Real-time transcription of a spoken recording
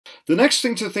The next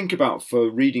thing to think about for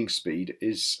reading speed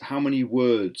is how many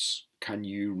words can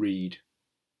you read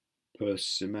per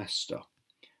semester.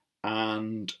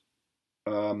 And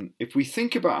if we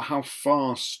think about how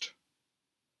fast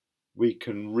we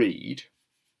can read,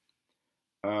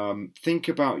 think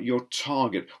about your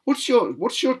target. What's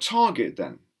your target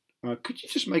then? Could you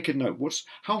just make a note?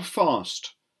 How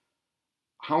fast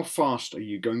are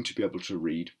you going to be able to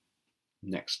read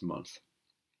next month?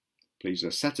 Please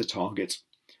set a target,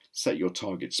 set your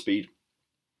target speed,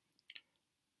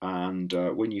 and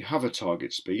when you have a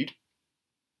target speed,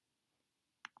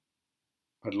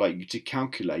 I'd like you to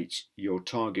calculate your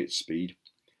target speed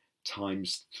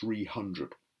times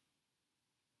 300.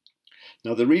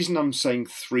 Now the reason I'm saying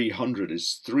 300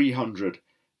 is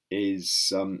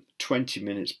 20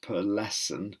 minutes per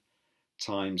lesson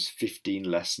times 15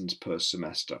 lessons per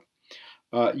semester.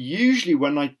 Usually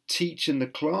when I teach in the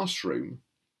classroom,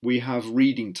 we have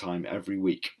reading time every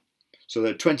week. So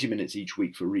there are 20 minutes each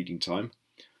week for reading time.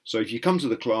 So if you come to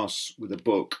the class with a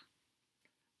book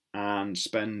and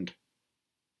spend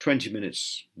 20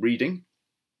 minutes reading,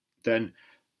 then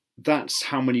that's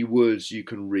how many words you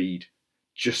can read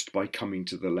just by coming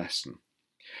to the lesson.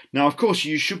 Now, of course,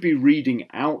 you should be reading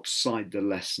outside the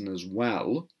lesson as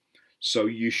well. So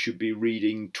you should be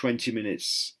reading 20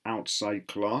 minutes outside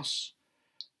class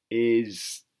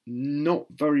is not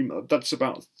very much. That's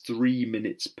about 3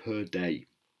 minutes per day.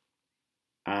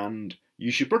 And you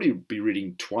should probably be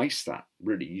reading twice that,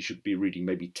 really. You should be reading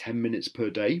maybe 10 minutes per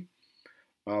day.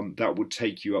 That would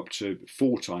take you up to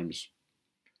four times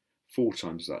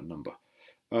that number.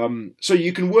 So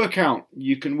you can work out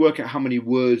how many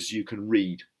words you can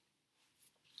read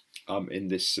in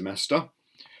this semester,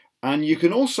 and you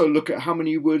can also look at how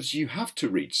many words you have to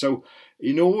read. So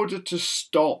in order to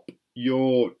stop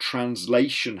your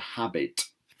translation habit,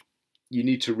 you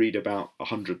need to read about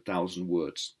 100,000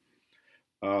 words.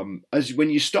 As when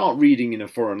you start reading in a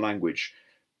foreign language,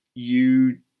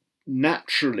 you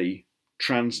naturally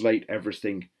translate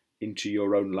everything into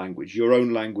your own language. Your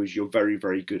own language you're very,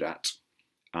 very good at,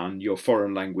 and your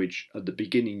foreign language at the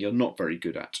beginning you're not very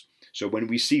good at. So when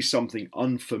we see something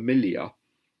unfamiliar,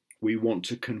 we want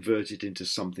to convert it into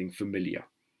something familiar.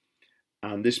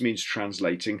 And this means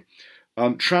translating.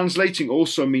 Translating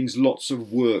also means lots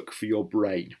of work for your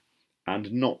brain,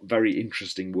 and not very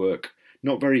interesting work,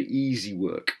 not very easy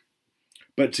work.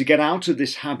 But to get out of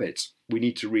this habit, we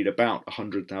need to read about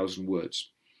 100,000 words.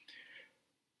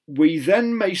 We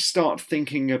then may start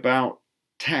thinking about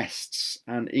tests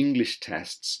and English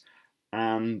tests,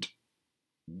 and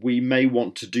we may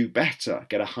want to do better,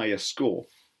 get a higher score.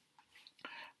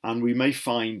 And we may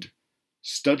find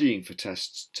studying for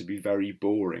tests to be very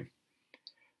boring.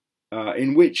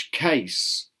 In which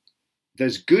case,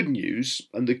 there's good news,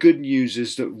 and the good news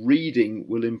is that reading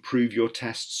will improve your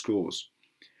test scores.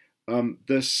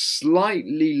 The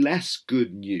slightly less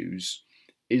good news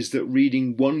is that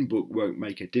reading one book won't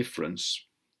make a difference.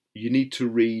 You need to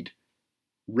read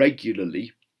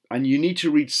regularly, and you need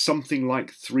to read something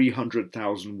like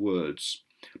 300,000 words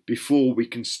before we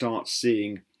can start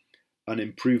seeing an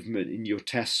improvement in your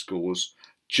test scores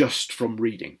just from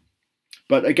reading.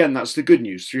 But again, that's the good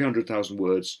news, 300,000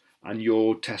 words, and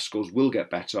your test scores will get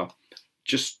better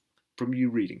just from you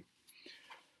reading.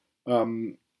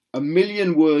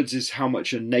 1,000,000 words is how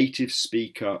much a native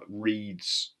speaker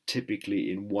reads typically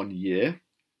in 1 year.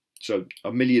 So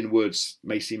 1,000,000 words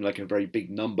may seem like a very big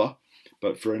number,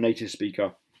 but for a native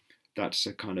speaker, that's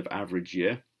a kind of average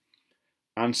year.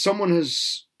 And someone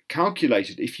has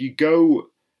calculated if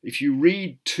you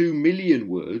read 2,000,000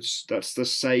 words, that's the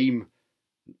same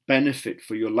benefit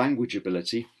for your language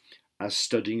ability as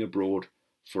studying abroad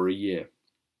for a year.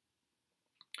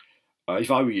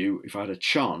 If I were you, if I had a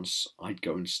chance, I'd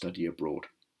go and study abroad.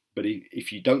 But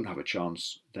if you don't have a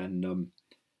chance, then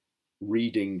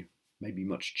reading may be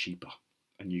much cheaper,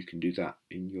 and you can do that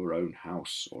in your own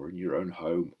house or in your own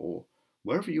home or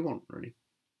wherever you want, really.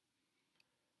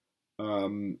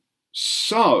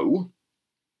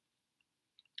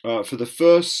 For the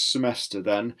first semester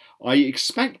then, I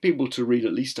expect people to read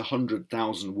at least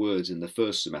 100,000 words in the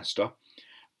first semester,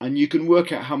 and you can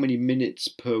work out how many minutes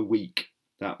per week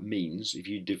that means. If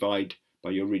you divide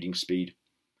by your reading speed,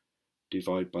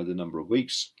 divide by the number of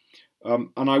weeks.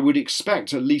 And I would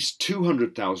expect at least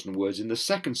 200,000 words in the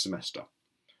second semester,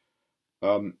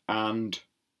 and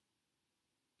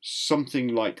something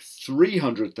like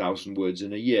 300,000 words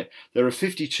in a year. There are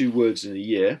 52 words in a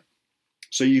year,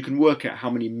 so you can work out how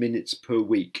many minutes per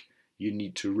week you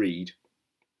need to read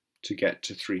to get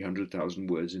to 300,000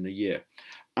 words in a year.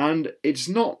 And it's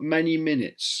not many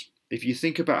minutes. If you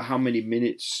think about how many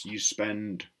minutes you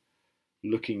spend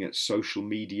looking at social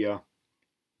media,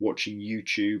 watching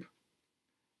YouTube.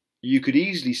 You could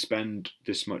easily spend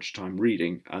this much time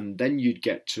reading, and then you'd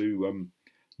get to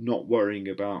not worrying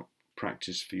about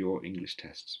practice for your English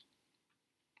tests.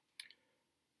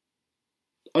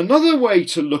 Another way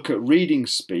to look at reading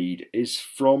speed is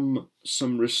from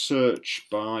some research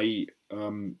by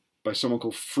someone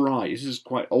called Fry. This is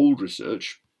quite old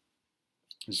research.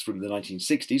 This is from the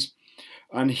 1960s,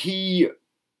 and he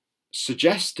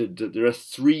suggested that there are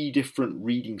 3 different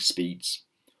reading speeds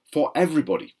for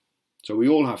everybody. So we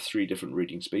all have 3 different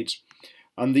reading speeds,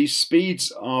 and these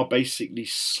speeds are basically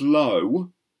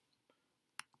slow,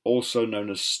 also known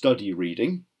as study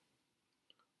reading,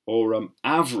 or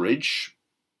average,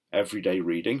 everyday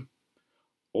reading,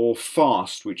 or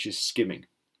fast, which is skimming.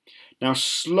 Now,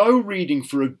 slow reading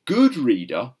for a good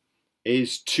reader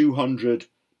is 200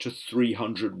 to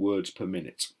 300 words per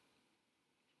minute.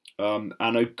 And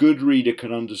a good reader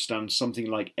can understand something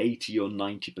like 80 or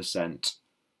 90%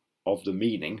 of the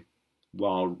meaning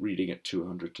while reading at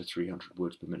 200 to 300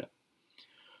 words per minute.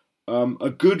 A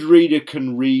good reader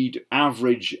can read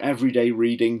average, everyday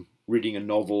reading, reading a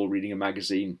novel, reading a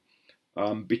magazine,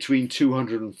 between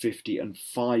 250 and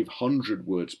 500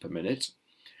 words per minute.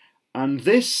 And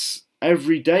this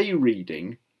everyday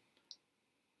reading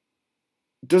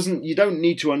you don't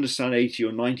need to understand 80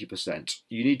 or 90%.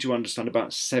 You need to understand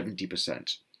about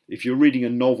 70%. If you're reading a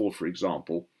novel, for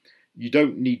example, you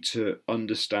don't need to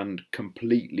understand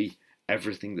completely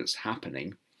everything that's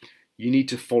happening. You need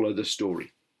to follow the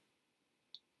story.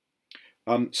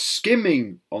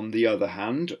 Skimming, on the other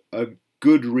hand, a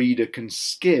good reader can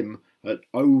skim at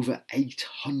over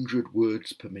 800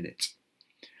 words per minute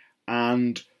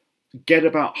and get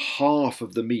about half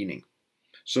of the meaning.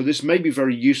 So this may be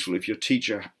very useful if your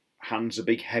teacher hands a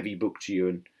big heavy book to you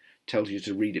and tells you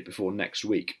to read it before next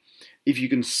week. If you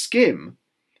can skim,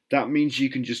 that means you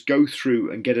can just go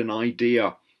through and get an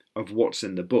idea of what's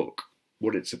in the book,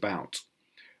 what it's about.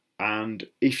 And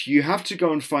if you have to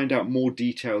go and find out more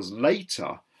details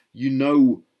later, you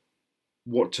know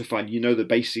what to find. You know the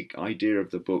basic idea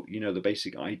of the book, you know the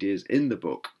basic ideas in the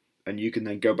book, and you can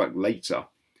then go back later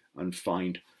and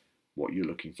find what you're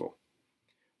looking for.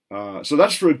 So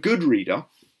that's for a good reader.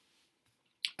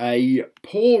 A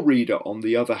poor reader, on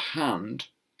the other hand,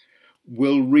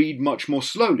 will read much more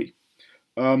slowly.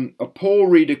 A poor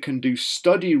reader can do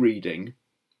study reading,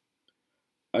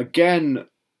 again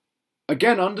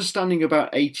understanding about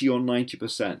 80 or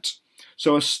 90%.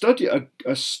 So a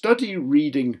study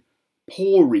reading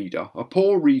poor reader, a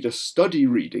poor reader study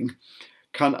reading,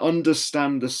 can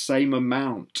understand the same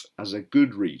amount as a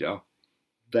good reader.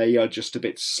 They are just a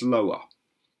bit slower.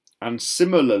 And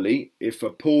similarly, if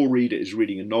a poor reader is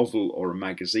reading a novel or a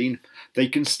magazine, they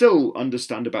can still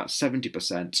understand about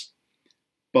 70%,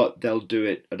 but they'll do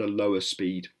it at a lower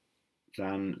speed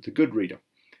than the good reader.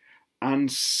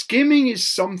 And skimming is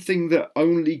something that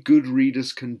only good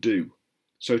readers can do.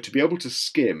 So to be able to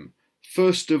skim,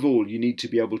 first of all, you need to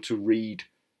be able to read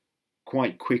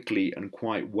quite quickly and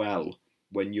quite well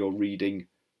when you're reading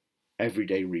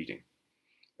everyday reading.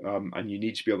 And you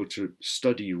need to be able to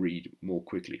study read more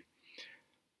quickly.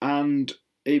 And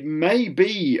it may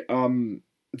be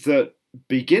that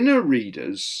beginner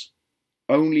readers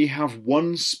only have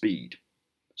 1 speed.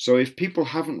 So if people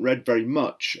haven't read very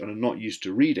much and are not used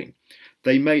to reading,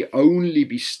 they may only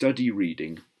be study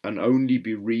reading and only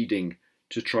be reading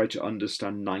to try to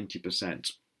understand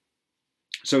 90%.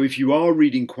 So if you are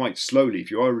reading quite slowly,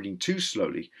 if you are reading too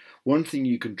slowly, one thing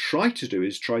you can try to do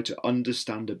is try to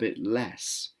understand a bit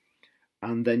less.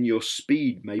 And then your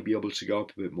speed may be able to go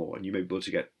up a bit more, and you may be able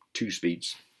to get 2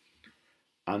 speeds,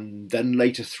 and then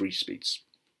later 3 speeds.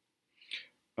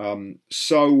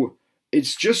 So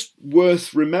it's just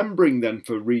worth remembering then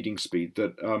for reading speed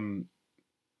that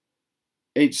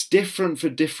it's different for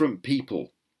different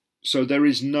people. So there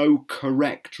is no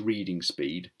correct reading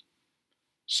speed.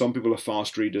 Some people are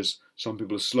fast readers, some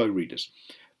people are slow readers.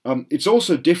 It's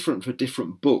also different for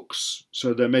different books.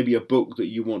 So there may be a book that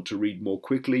you want to read more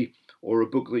quickly, or a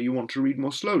book that you want to read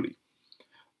more slowly.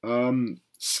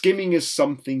 Skimming is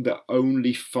something that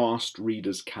only fast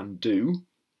readers can do.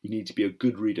 You need to be a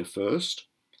good reader first,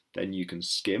 then you can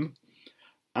skim.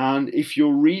 And if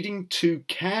you're reading too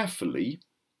carefully,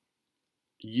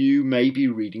 you may be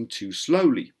reading too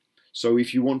slowly. So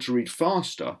if you want to read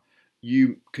faster,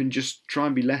 you can just try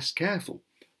and be less careful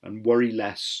and worry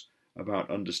less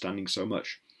about understanding so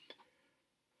much.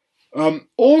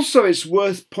 Also, it's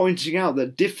worth pointing out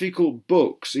that difficult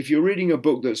books, if you're reading a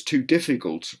book that's too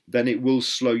difficult, then it will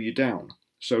slow you down.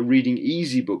 So reading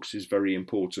easy books is very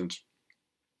important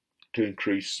to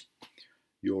increase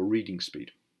your reading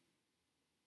speed.